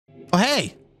Oh,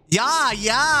 hey. Yeah.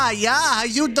 How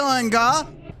you doing, girl?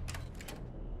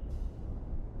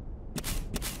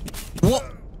 What?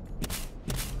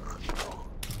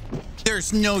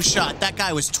 There's no shot. That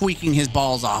guy was tweaking his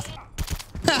balls off.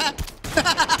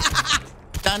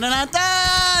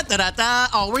 Da-da-da-da,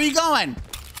 oh, where are you going?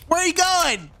 Where are you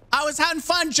going? I was having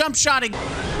fun jump shotting.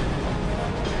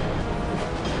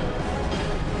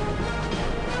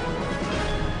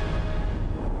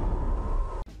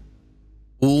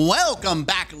 Welcome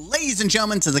back, ladies and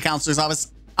gentlemen, to the Counselor's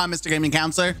Office. I'm Mr. Gaming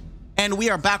Counselor, and we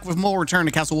are back with more Return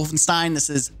to Castle Wolfenstein. This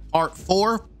is part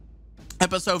 4,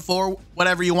 episode 4,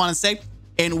 whatever you want to say.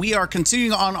 And we are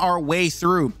continuing on our way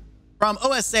through from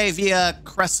OSA via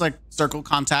Kressler Circle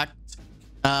contact.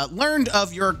 Learned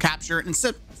of your capture and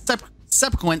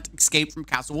subsequent escape from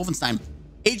Castle Wolfenstein.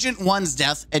 Agent 1's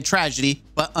death, a tragedy,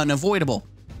 but unavoidable.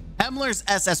 Himmler's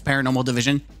SS Paranormal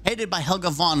Division, headed by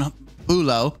Helga von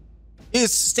Bülow,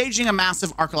 is staging a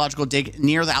massive archaeological dig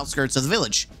near the outskirts of the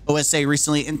village. OSA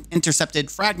recently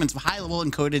intercepted fragments of high-level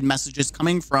encoded messages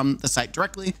coming from the site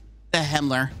directly to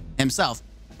Himmler himself.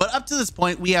 But up to this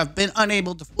point, we have been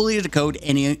unable to fully decode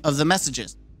any of the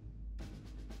messages.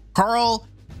 Karl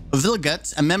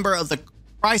Vilgut, a member of the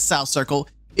Kreisau Circle,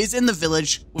 is in the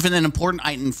village with an important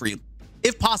item for you.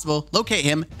 If possible, locate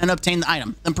him and obtain the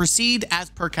item. Then proceed as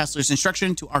per Kessler's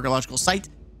instruction to archaeological site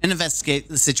and investigate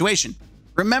the situation.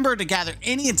 Remember to gather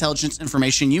any intelligence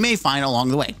information you may find along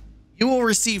the way. You will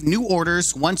receive new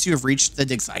orders once you have reached the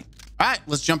dig site. All right,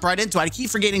 let's jump right into it. I keep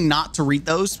forgetting not to read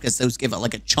those because those give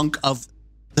like a chunk of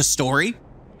the story.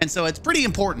 And so it's pretty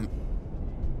important.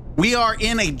 We are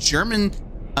in a German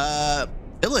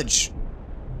village.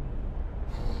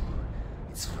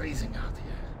 It's freezing out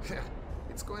here.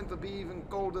 It's going to be even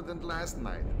colder than last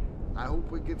night. I hope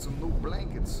we get some new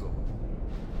blankets soon.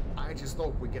 I just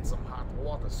hope we get some hot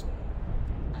water soon.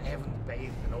 I haven't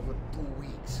bathed in over 2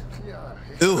 weeks. Yeah.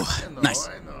 Ooh, I know, nice.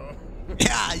 I know.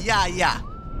 Yeah.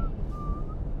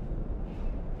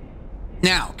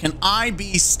 Now, can I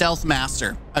be stealth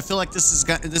master? I feel like this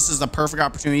is a perfect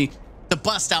opportunity to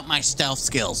bust out my stealth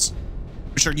skills,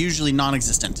 which are usually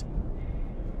non-existent.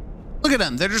 Look at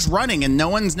them. They're just running and no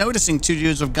one's noticing 2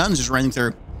 dudes with guns just running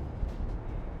through.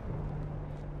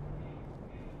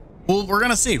 Well, we're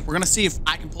going to see. We're going to see if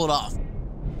I can pull it off.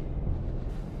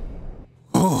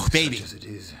 Oh, baby. Such as it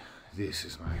is, this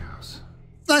is my house.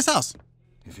 Nice house.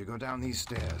 If you go down these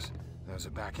stairs, there's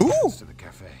a back entrance to the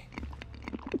cafe.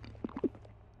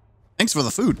 Thanks for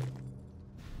the food.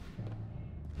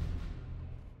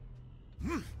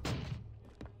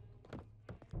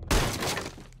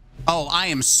 Oh, I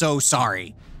am so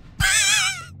sorry.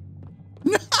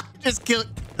 Just kill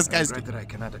this guy's. I regret that I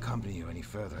cannot accompany you any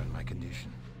further in my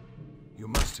condition. You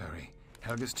must hurry.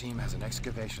 Helga's team has an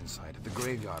excavation site at the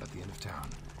graveyard at the end of town.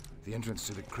 The entrance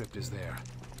to the crypt is there.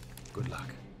 Good luck.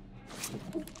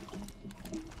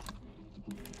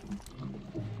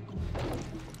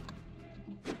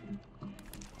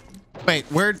 Wait,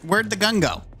 where'd the gun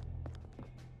go?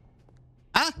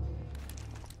 Huh?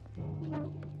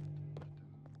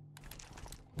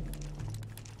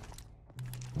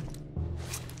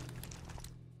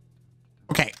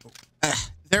 Okay.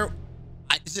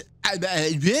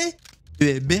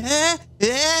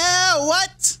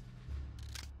 What?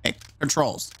 Hey,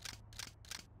 controls.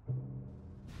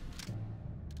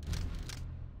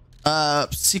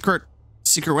 Secret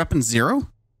weapon 0?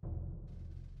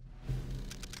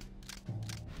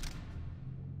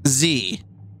 Z.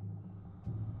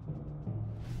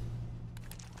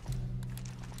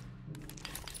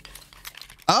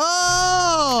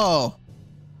 Oh!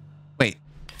 Wait.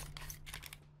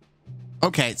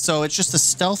 Okay, so it's just a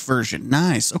stealth version.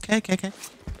 Nice. Okay.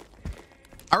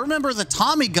 I remember the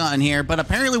Tommy gun here, but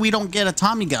apparently we don't get a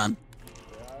Tommy gun.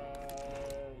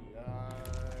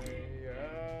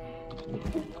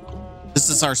 This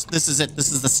is it.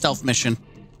 This is the stealth mission.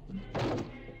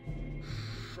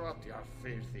 Shut your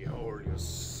filthy hole, you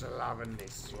slovenly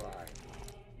swine.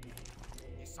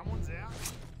 Is someone there?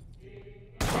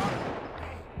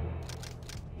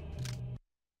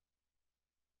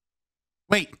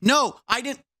 Wait, no, I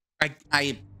didn't. I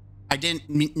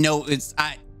didn't know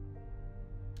I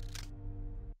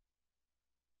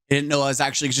didn't know I was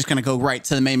actually just gonna go right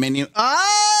to the main menu.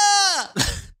 Ah!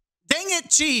 Dang it,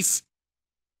 Chief!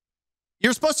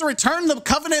 You're supposed to return the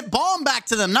Covenant bomb back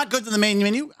to them, not go to the main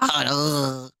menu.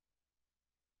 That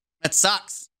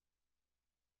sucks.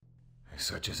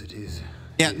 Such as it is.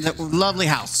 Yeah, that lovely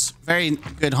house. Very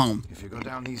good home. If you go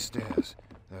down these stairs,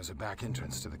 there's a back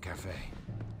entrance to the cafe.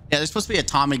 Yeah, there's supposed to be a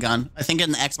Tommy gun. I think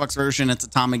in the Xbox version, it's a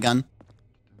Tommy gun.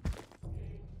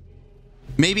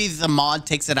 Maybe the mod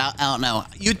takes it out. I don't know.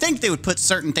 You'd think they would put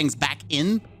certain things back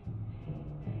in.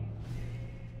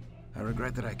 I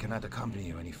regret that I cannot accompany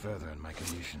you any further in my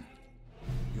condition.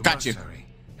 You Got must you. hurry.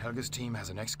 Helga's team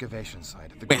has an excavation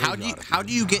site at the Wait, graveyard how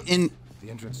do you get in? The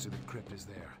entrance to the crypt is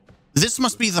there. This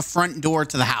must be the front door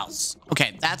to the house.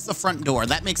 Okay, that's the front door.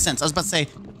 That makes sense. I was about to say.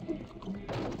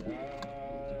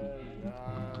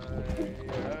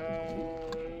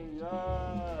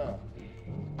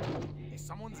 Is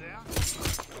someone there?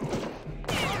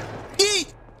 Eek!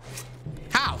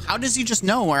 How? How does he just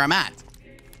know where I'm at?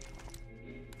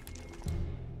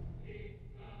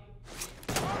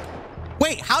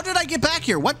 Wait, how did I get back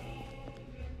here? What?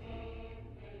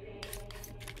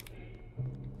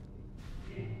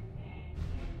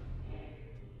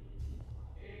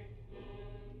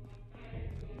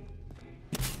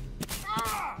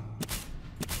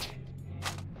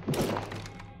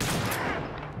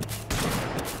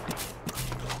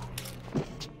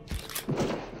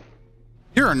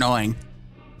 You're annoying.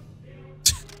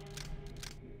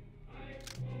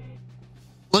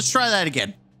 Let's try that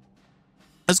again.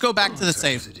 Let's go back to the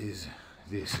safe.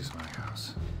 This is my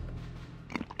house.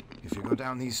 If you go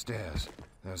down these stairs,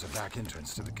 there's a back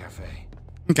entrance to the cafe.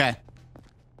 Okay.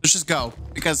 Let's just go.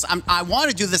 Because I want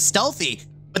to do this stealthy,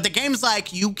 but the game's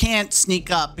like, you can't sneak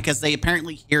up because they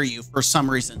apparently hear you for some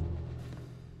reason.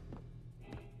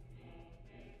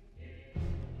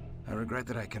 I regret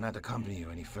that I cannot accompany you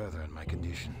any further in my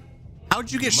condition. How'd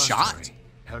you get must shot? hurry.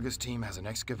 Helga's team has an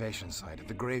excavation site at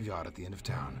the graveyard at the end of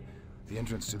town. The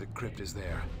entrance to the crypt is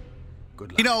there.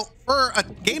 Good luck. You know, for a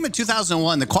game of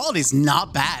 2001, the quality is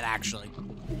not bad, actually.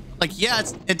 Like, yeah,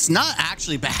 it's not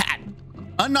actually bad.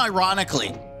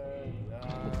 Unironically.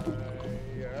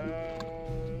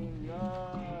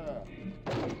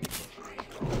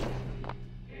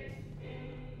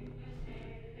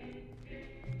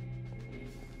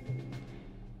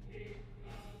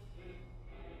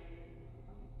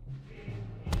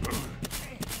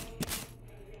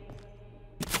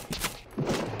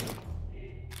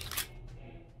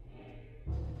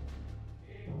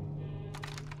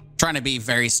 Trying to be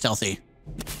very stealthy.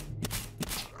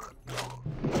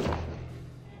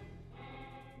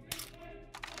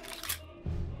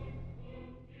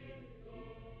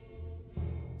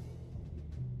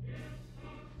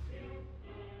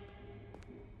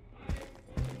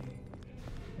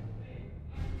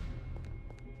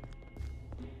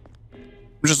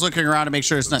 I'm just looking around to make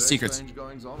sure it's not secrets. Strange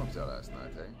goings on up there last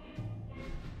night, eh?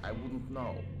 I wouldn't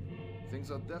know. Things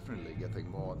are definitely getting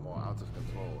more and more out of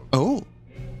control. Oh.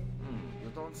 You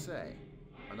don't say.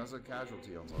 Another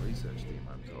casualty on the research team,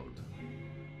 I'm told.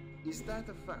 Is that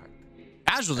a fact?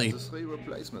 Casualty? The 3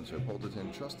 replacements reported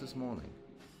in just this morning.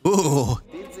 Ooh.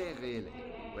 Did they really?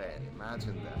 Well,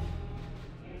 imagine that.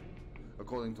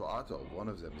 According to Otto, one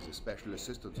of them is a special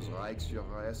assistant to the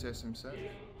Reichsführer SS himself.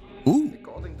 Ooh.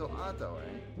 According to Otto,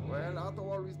 eh? Well, Otto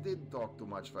always did talk too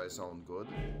much for his own good.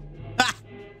 Ha!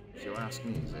 If you ask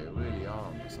me, they really are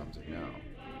onto something now.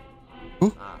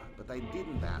 Ooh. But I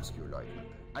didn't ask you, Lieutenant.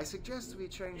 I suggest we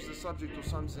change the subject to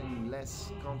something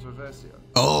less controversial.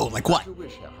 Oh, like what? You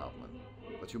wish, Herr Hauptmann.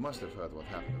 But you must have heard what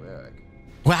happened to Eric.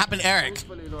 What happened to Eric?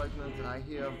 Truthfully, Lieutenant, I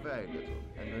hear very little,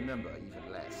 and remember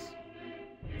even less.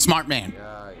 Smart man.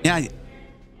 Yeah.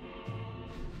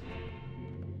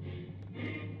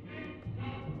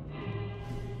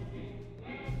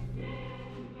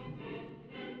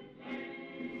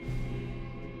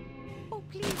 Oh,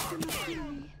 please do not kill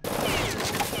me.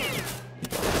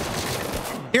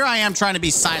 Here I am trying to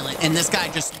be silent, and this guy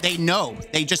they know.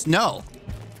 They just know.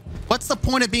 What's the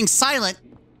point of being silent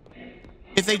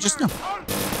if they just know?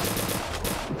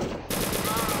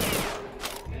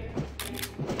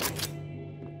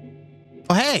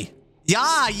 Oh, hey.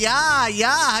 Yeah.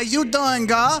 How you doing,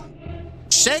 girl?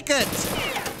 Shake it.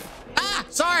 Ah,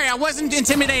 sorry, I wasn't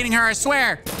intimidating her, I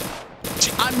swear.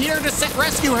 I'm here to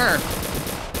rescue her.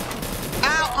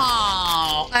 Ow,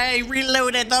 oh, I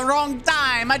reloaded the wrong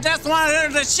time. I just wanted her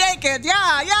to shake it.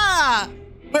 Yeah.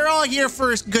 We're all here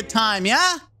for a good time,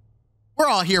 yeah? We're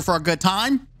all here for a good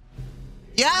time.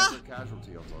 Yeah? A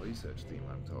casualty of the research team,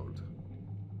 I'm told.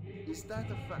 Is that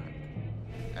a fact?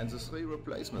 And the 3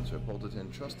 replacements reported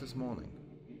in just this morning.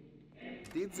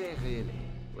 Did they really?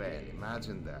 Well,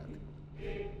 imagine that.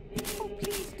 Oh,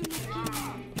 please do not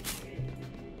kill me.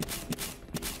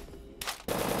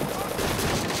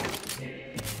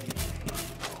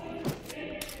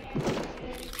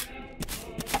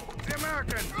 The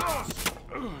American,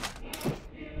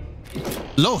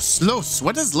 Los.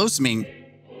 What does los mean?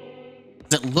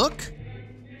 Does it look?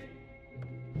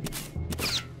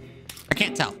 I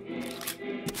can't tell.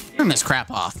 Turn this crap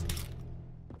off.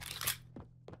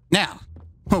 Now,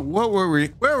 What were we?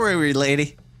 Where were we,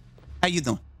 lady? How you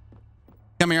doing?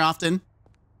 Come here often?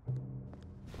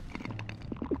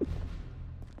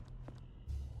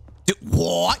 Dude,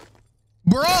 what?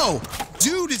 Bro,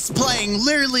 dude is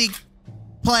literally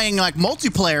playing like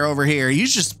multiplayer over here.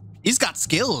 He's got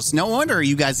skills. No wonder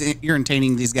you guys, you're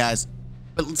entertaining these guys.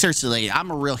 But seriously, lady,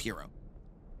 I'm a real hero.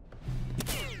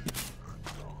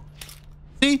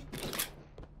 See?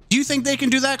 Do you think they can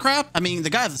do that crap? I mean, the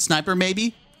guy with the sniper,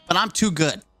 maybe, but I'm too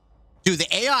good. Dude,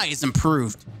 the AI is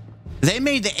improved. They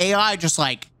made the AI just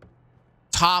like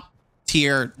top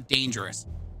tier dangerous.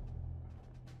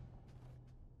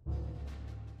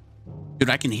 Dude,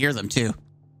 I can hear them too.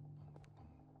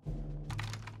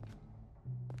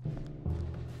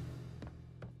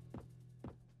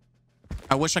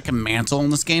 I wish I could mantle in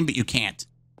this game, but you can't.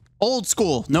 Old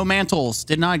school, no mantles,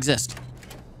 did not exist.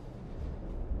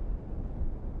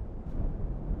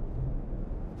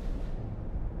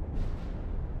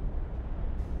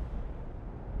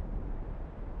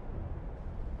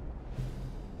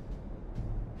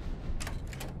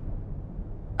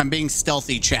 I'm being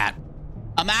stealthy, chat.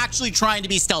 I'm actually trying to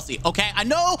be stealthy. Okay, I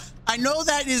know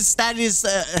that is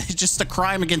just a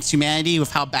crime against humanity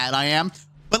with how bad I am.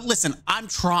 But listen, I'm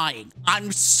trying. I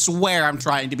swear I'm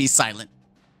trying to be silent.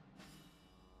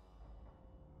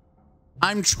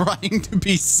 I'm trying to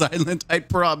be silent, I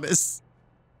promise.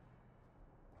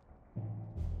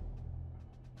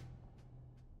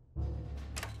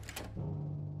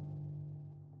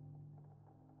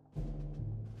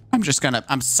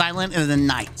 I'm silent in the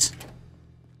night.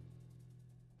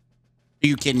 Are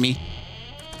you kidding me?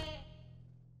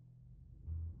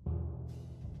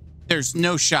 There's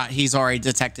no shot he's already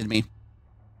detected me.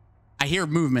 I hear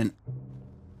movement.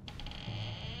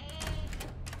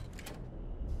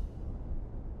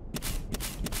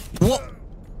 What?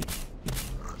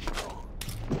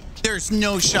 There's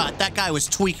no shot. That guy was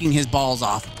tweaking his balls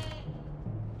off.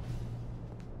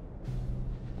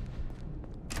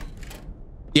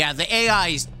 Yeah, the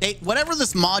AIs, whatever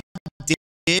this mod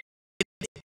did,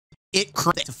 it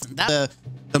created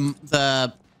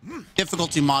the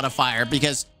difficulty modifier,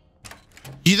 because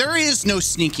there is no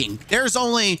sneaking. There's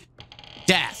only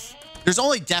death. There's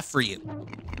only death for you.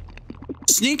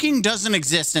 Sneaking doesn't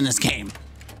exist in this game.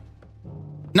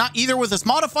 Not either with this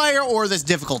modifier or this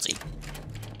difficulty.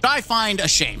 Which I find a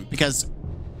shame, because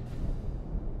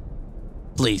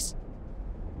please.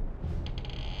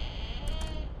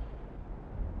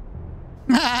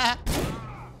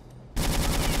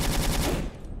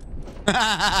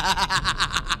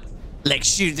 Like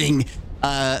shooting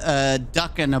a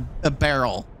duck in a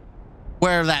barrel,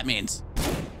 whatever that means.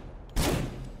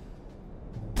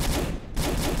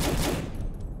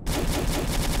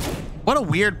 What a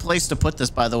weird place to put this,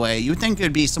 by the way. You would think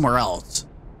it'd be somewhere else.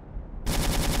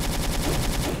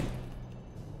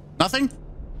 Nothing?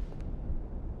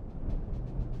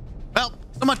 Well,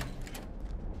 so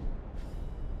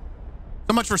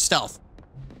much for stealth.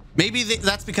 Maybe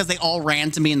that's because they all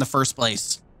ran to me in the first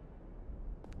place.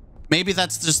 Maybe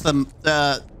that's just the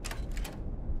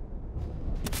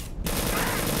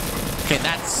okay,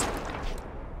 that's...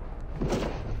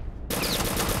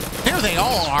 There they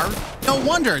all are. No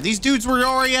wonder. These dudes were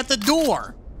already at the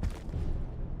door.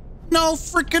 No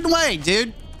freaking way,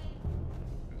 dude.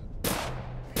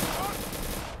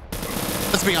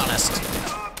 Let's be honest.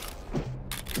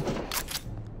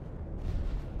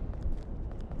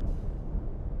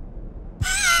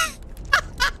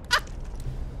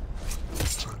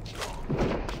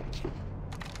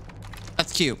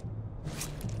 That's cute.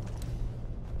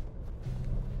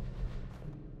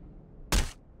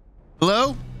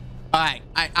 Hello? All right,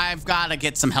 I've got to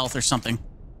get some health or something.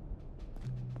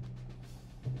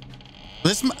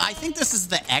 I think this is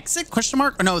the exit, question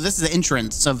mark? Or no, this is the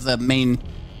entrance of the main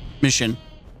mission.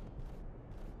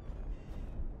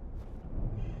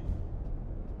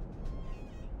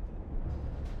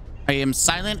 I am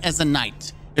silent as the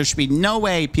night. There should be no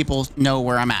way people know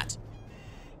where I'm at.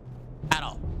 At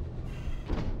all.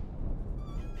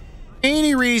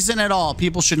 Any reason at all,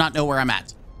 people should not know where I'm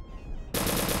at.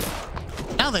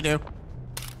 Now they do.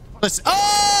 Listen.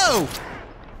 Oh!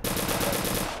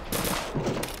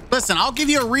 Listen, I'll give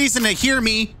you a reason to hear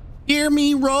me. Hear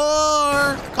me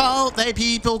roar.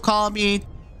 People call me.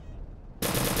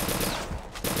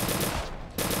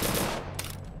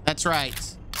 That's right.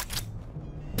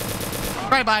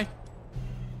 Bye-bye.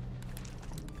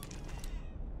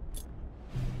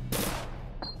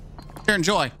 Here,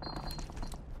 enjoy.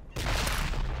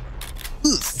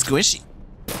 Ooh, squishy.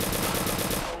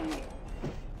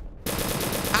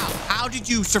 How did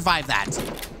you survive that?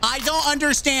 I don't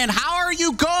understand. How are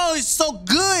you guys so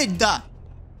good?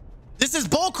 This is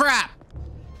bullcrap.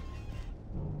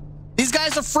 These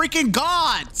guys are freaking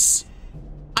gods.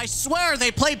 I swear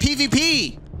they play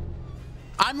PvP.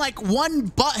 I'm like one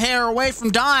butt hair away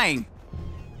from dying.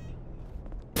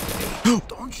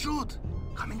 Don't shoot.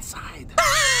 Come inside.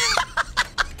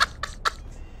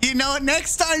 You know,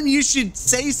 next time you should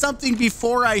say something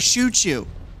before I shoot you.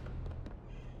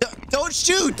 Don't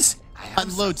shoot.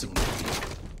 Unload them.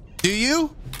 Do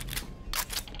you?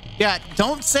 Yeah,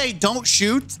 don't say don't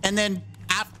shoot, and then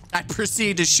I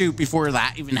proceed to shoot before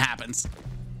that even happens.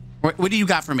 What do you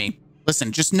got for me?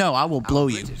 Listen, just know I will blow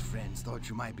you. Our British friends thought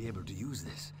you might be able to use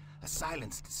this. A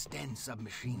silenced Sten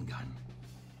submachine gun.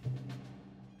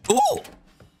 Ooh.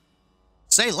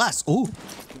 Say less. Ooh.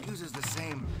 It uses the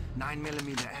same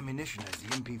 9mm ammunition as the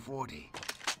MP40.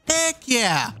 Heck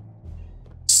yeah.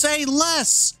 Say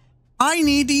less. I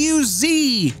need to use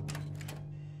Z.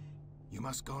 You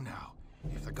must go now.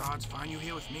 If the guards find you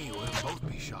here with me, we'll both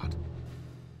be shot.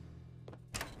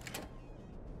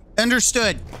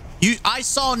 Understood. I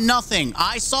saw nothing.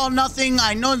 I saw nothing.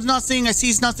 I know nothing. I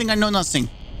sees nothing. I know nothing.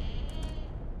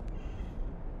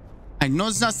 I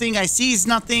knows nothing. I sees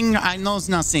nothing. I knows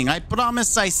nothing. I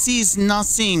promise I sees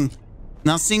nothing.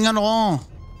 Nothing at all.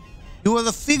 You are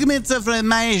the figment of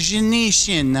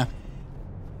imagination.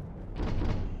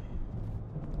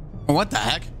 What the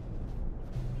heck?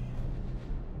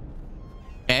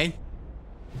 Okay.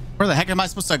 Where the heck am I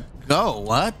supposed to go?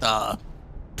 What the?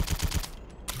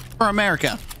 For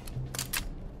America.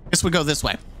 Guess we go this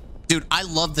way. Dude, I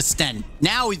love the Sten.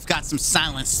 Now we've got some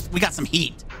silence. We got some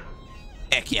heat.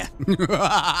 Heck yeah.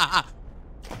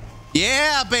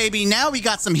 Yeah, baby. Now we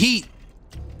got some heat.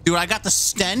 Dude, I got the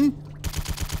Sten.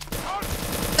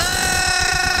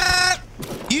 Ah!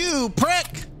 You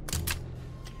prick.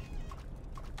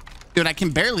 Dude, I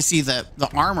can barely see the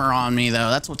armor on me, though.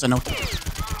 That's what's annoying.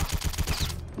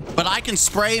 But I can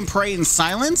spray and pray in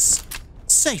silence?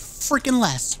 Say freaking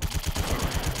less.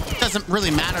 Doesn't really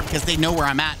matter because they know where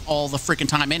I'm at all the freaking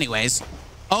time anyways.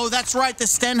 Oh, that's right. The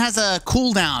Sten has a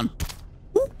cooldown.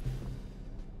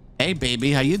 Hey,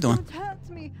 baby. How you doing? Don't hurt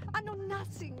me. I know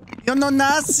nothing. You know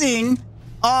nothing?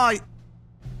 Oh,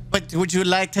 but would you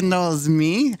like to know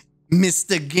me?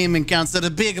 Mr. Gaming Counselor,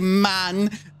 the big man,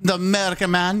 the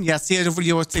American man. Yes, here for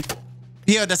you.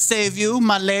 Here to save you,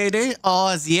 my lady.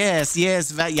 Oh, yes,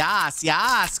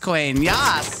 yes, queen,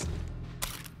 yes.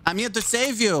 I'm here to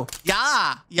save you.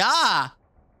 Yeah, yeah.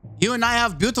 You and I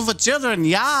have beautiful children.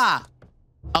 Yeah.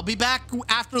 I'll be back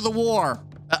after the war.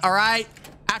 All right?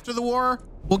 After the war,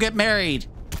 we'll get married.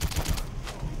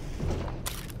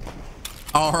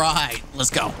 All right,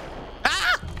 let's go.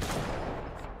 Ah!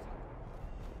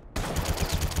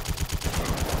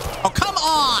 Oh, come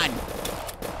on.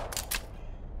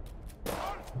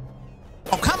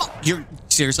 Oh, come on. You're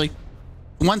seriously?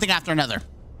 One thing after another.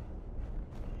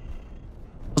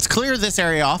 Let's clear this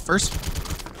area off first.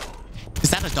 Is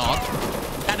that a dog?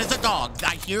 That is a dog.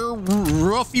 I hear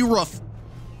roofy roof.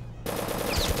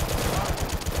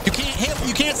 You can't hit,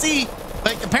 you can't see,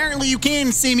 but apparently you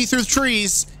can see me through the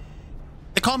trees.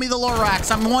 They call me the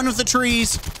Lorax. I'm one of the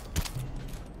trees.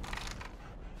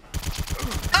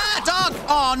 Ah, dog!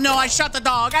 Oh no, I shot the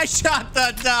dog. I shot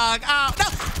the dog. Oh no!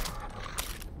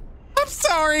 I'm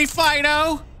sorry,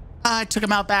 Fido. I took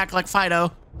him out back like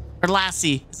Fido. Or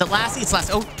Lassie. Is it Lassie? It's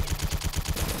Lassie. Oh.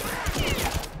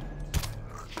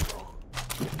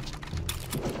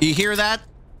 You hear that?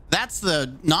 That's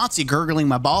the Nazi gurgling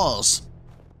my balls.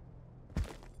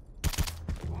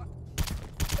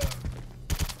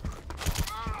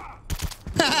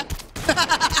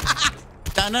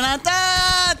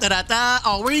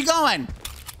 Oh, where are you going?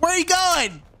 Where are you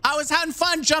going? I was having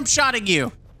fun jump shotting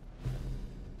you.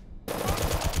 Get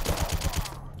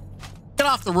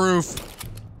off the roof.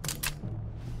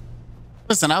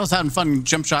 Listen, I was having fun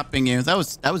jump shopping you. That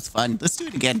was fun. Let's do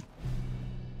it again.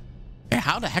 Okay,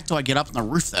 how the heck do I get up on the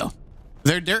roof though?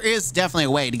 There is definitely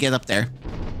a way to get up there.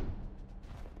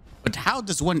 But how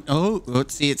does one? Oh,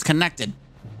 let's see. It's connected.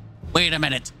 Wait a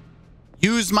minute.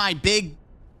 Use my big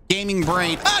gaming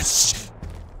brain. Ah, shh!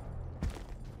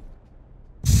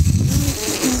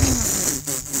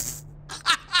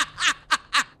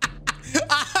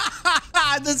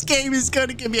 This game is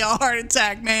gonna give me a heart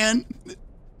attack, man.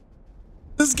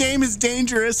 This game is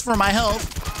dangerous for my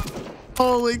health.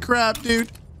 Holy crap,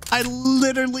 dude. I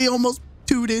literally almost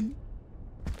tooted.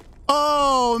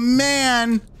 Oh,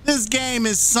 man. This game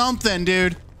is something,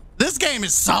 dude. This game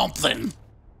is something.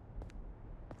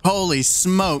 Holy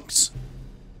smokes.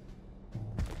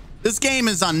 This game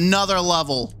is another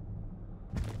level.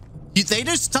 They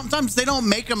just, sometimes they don't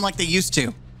make them like they used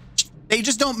to. They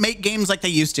just don't make games like they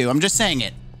used to. I'm just saying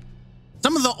it.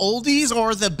 Some of the oldies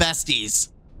or the besties.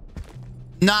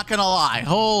 Not gonna lie.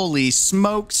 Holy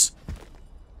smokes.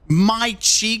 My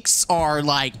cheeks are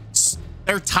like,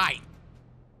 they're tight.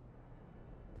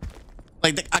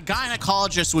 Like a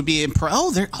gynecologist would be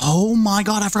impressed. Oh my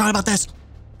God, I forgot about this.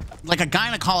 Like a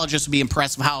gynecologist would be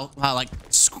impressed with how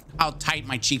tight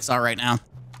my cheeks are right now.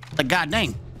 Like, God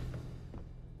dang.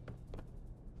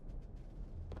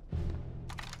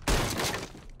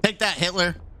 Take that,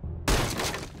 Hitler.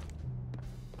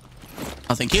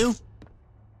 Oh, thank you.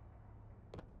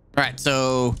 All right,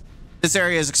 so this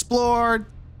area is explored.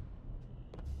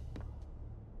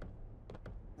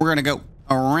 We're gonna go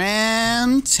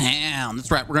around town.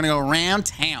 That's right, we're gonna go around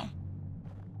town.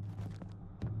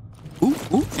 Ooh,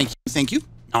 thank you.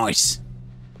 Nice.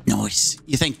 Nice.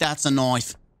 You think that's a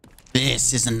knife?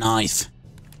 This is a knife.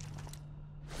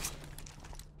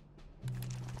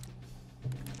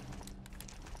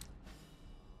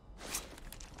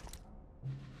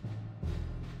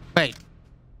 Wait.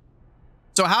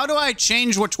 So how do I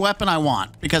change which weapon I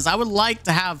want? Because I would like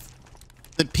to have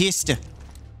the pistol.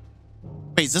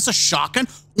 Wait, is this a shotgun?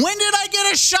 When did I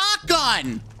get a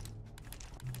shotgun?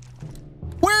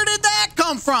 Where did that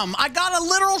come from? I got a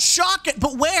literal shotgun,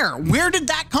 but where? Where did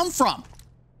that come from?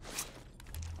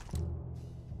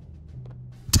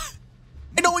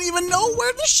 I don't even know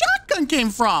where the shotgun came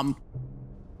from.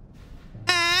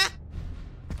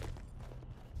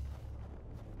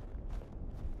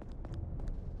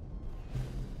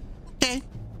 Okay.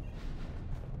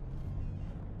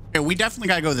 Okay, we definitely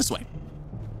gotta go this way.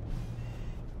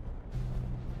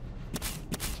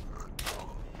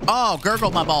 Oh,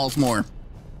 gurgled my balls more.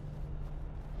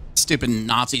 Stupid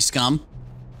Nazi scum.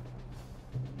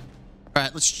 All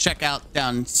right, let's check out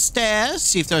downstairs,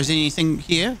 see if there's anything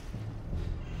here.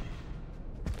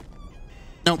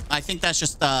 Nope, I think that's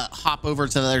just hop over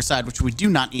to the other side, which we do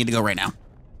not need to go right now.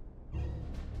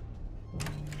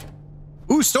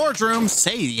 Ooh, storage room.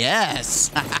 Say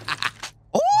yes.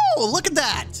 Oh, look at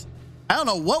that. I don't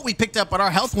know what we picked up, but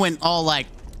our health went all like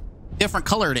different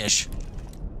colored-ish.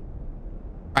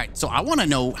 All right, so I want to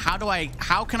know how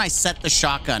can I set the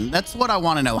shotgun? That's what I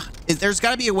want to know. There's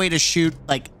got to be a way to shoot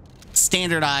like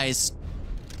standardized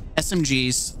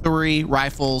SMGs, 3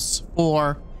 rifles,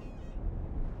 4,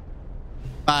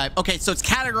 5. Okay, so it's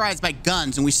categorized by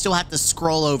guns, and we still have to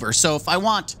scroll over. So if I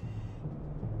want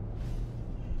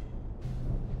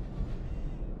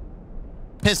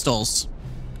pistols,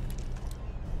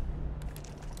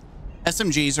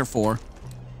 SMGs are 4.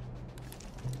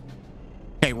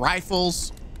 Okay,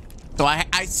 rifles. So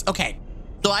okay.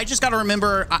 So I just got to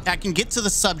remember I can get to the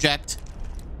subject.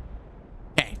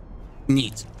 Okay,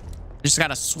 neat. I just got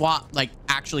to swap, like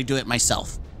actually do it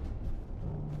myself.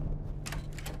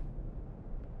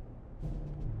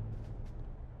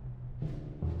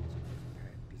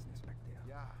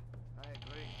 Yeah, I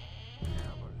agree.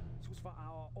 Terrible. It was for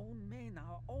our own men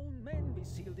we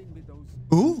sealed in with those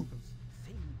Ooh.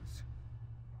 things.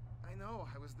 I know,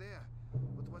 I was there.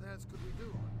 But what else could we do?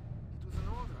 It was an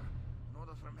order. An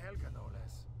order from Helga, no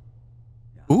less.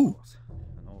 Yeah, Ooh. of course,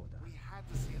 an order. We had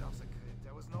to see it off the grid.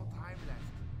 There was no time left.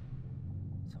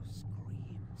 Those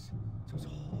screams, those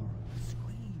horrible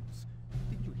screams.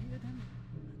 Did you hear them?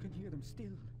 I can hear them still.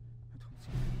 I don't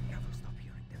think I ever stop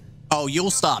hearing them. Oh,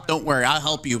 you'll stop. Don't worry. I'll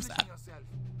help you with that.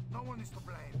 No one is to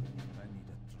blame. I need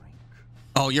a drink.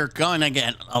 Oh, you're gonna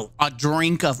get a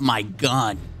drink of my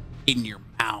gun in your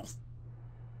mouth.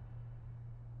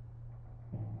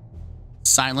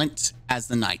 Silent as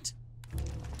the night.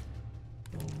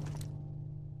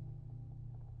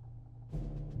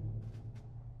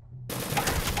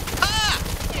 Ah!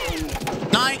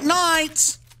 Night,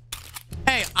 night.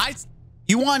 Hey,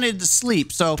 you wanted to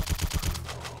sleep, so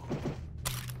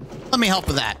let me help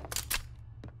with that.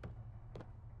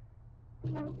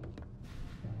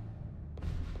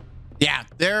 Yeah,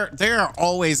 they're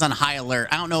always on high alert.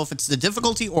 I don't know if it's the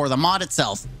difficulty or the mod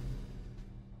itself,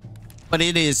 but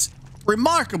it is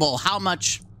remarkable how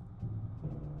much.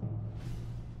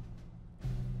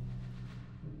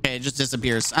 Okay, it just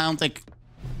disappears. I don't think.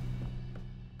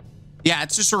 Yeah,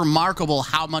 it's just remarkable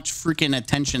how much freaking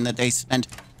attention that they spend.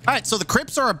 All right, so the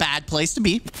crypts are a bad place to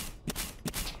be.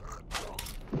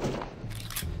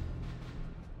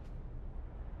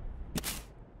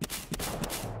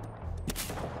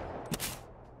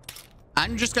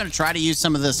 I'm just going to try to use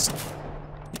some of this.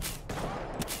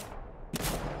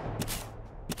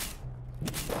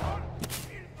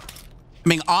 I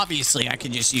mean, obviously, I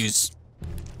could just use.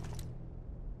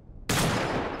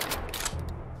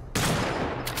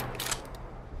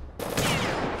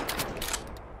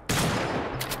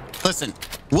 Listen,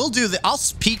 we'll do the. I'll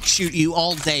peek shoot you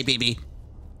all day, baby.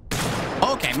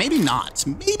 Okay, maybe not.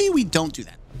 Maybe we don't do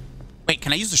that. Wait,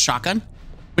 can I use the shotgun?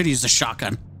 gonna use the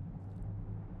shotgun.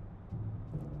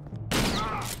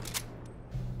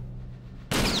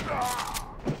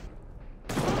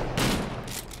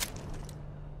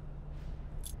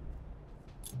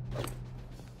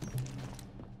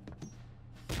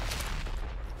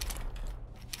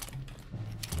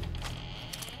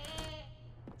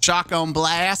 Shotgun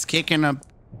blast, kicking a...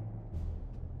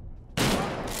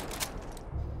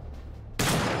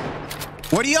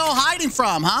 What are y'all hiding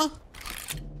from, huh?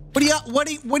 What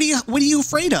are you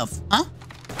afraid of, huh?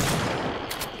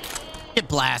 Get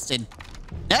blasted.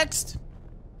 Next.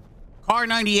 Car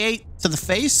 98 to the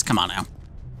face. Come on now.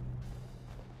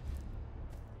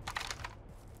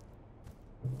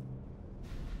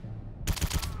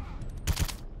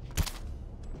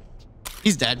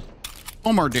 He's dead.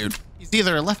 One more dude. He's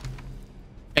either left.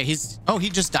 Okay, he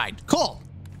just died. Cool. All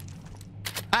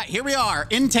right, here we are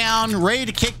in town, ready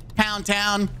to kick Pound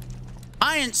Town.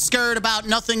 I ain't scared about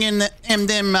nothing in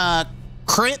them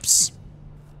crypts.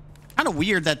 Kind of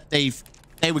weird that they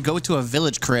would go to a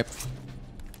village crypt.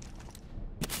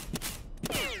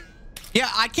 Yeah,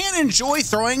 I can't enjoy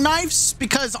throwing knives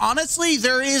because honestly,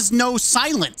 there is no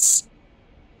silence.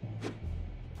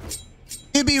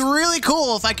 It'd be really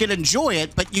cool if I could enjoy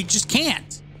it, but you just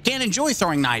can't. Can't enjoy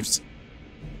throwing knives.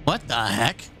 What the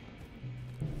heck?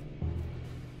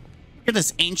 Look at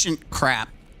this ancient crap.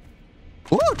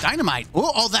 Ooh, dynamite. Ooh,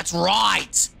 oh, that's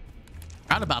right.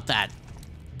 Forgot about that.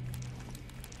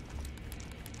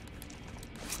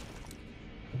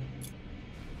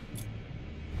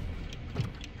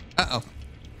 Uh-oh.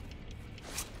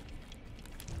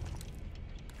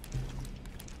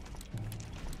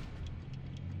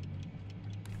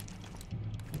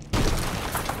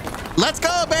 Let's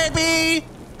go, baby.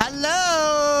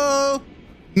 Hello.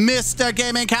 Mr.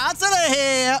 Gaming Counselor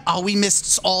here. Oh, we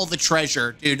missed all the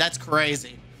treasure. Dude, that's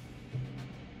crazy.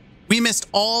 We missed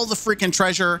all the freaking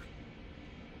treasure.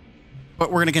 But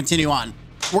we're going to continue on.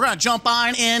 We're going to jump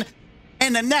on in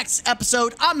the next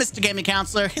episode. I'm Mr. Gaming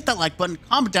Counselor. Hit that like button,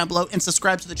 comment down below, and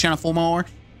subscribe to the channel for more.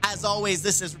 As always,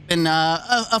 this has been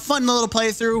a fun little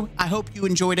playthrough. I hope you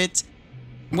enjoyed it.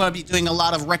 I'm going to be doing a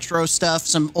lot of retro stuff,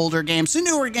 some older games, some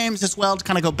newer games as well to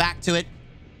kind of go back to it.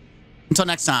 Until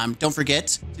next time, don't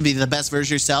forget to be the best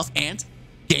version of yourself and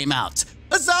game out.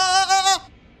 Huzzah!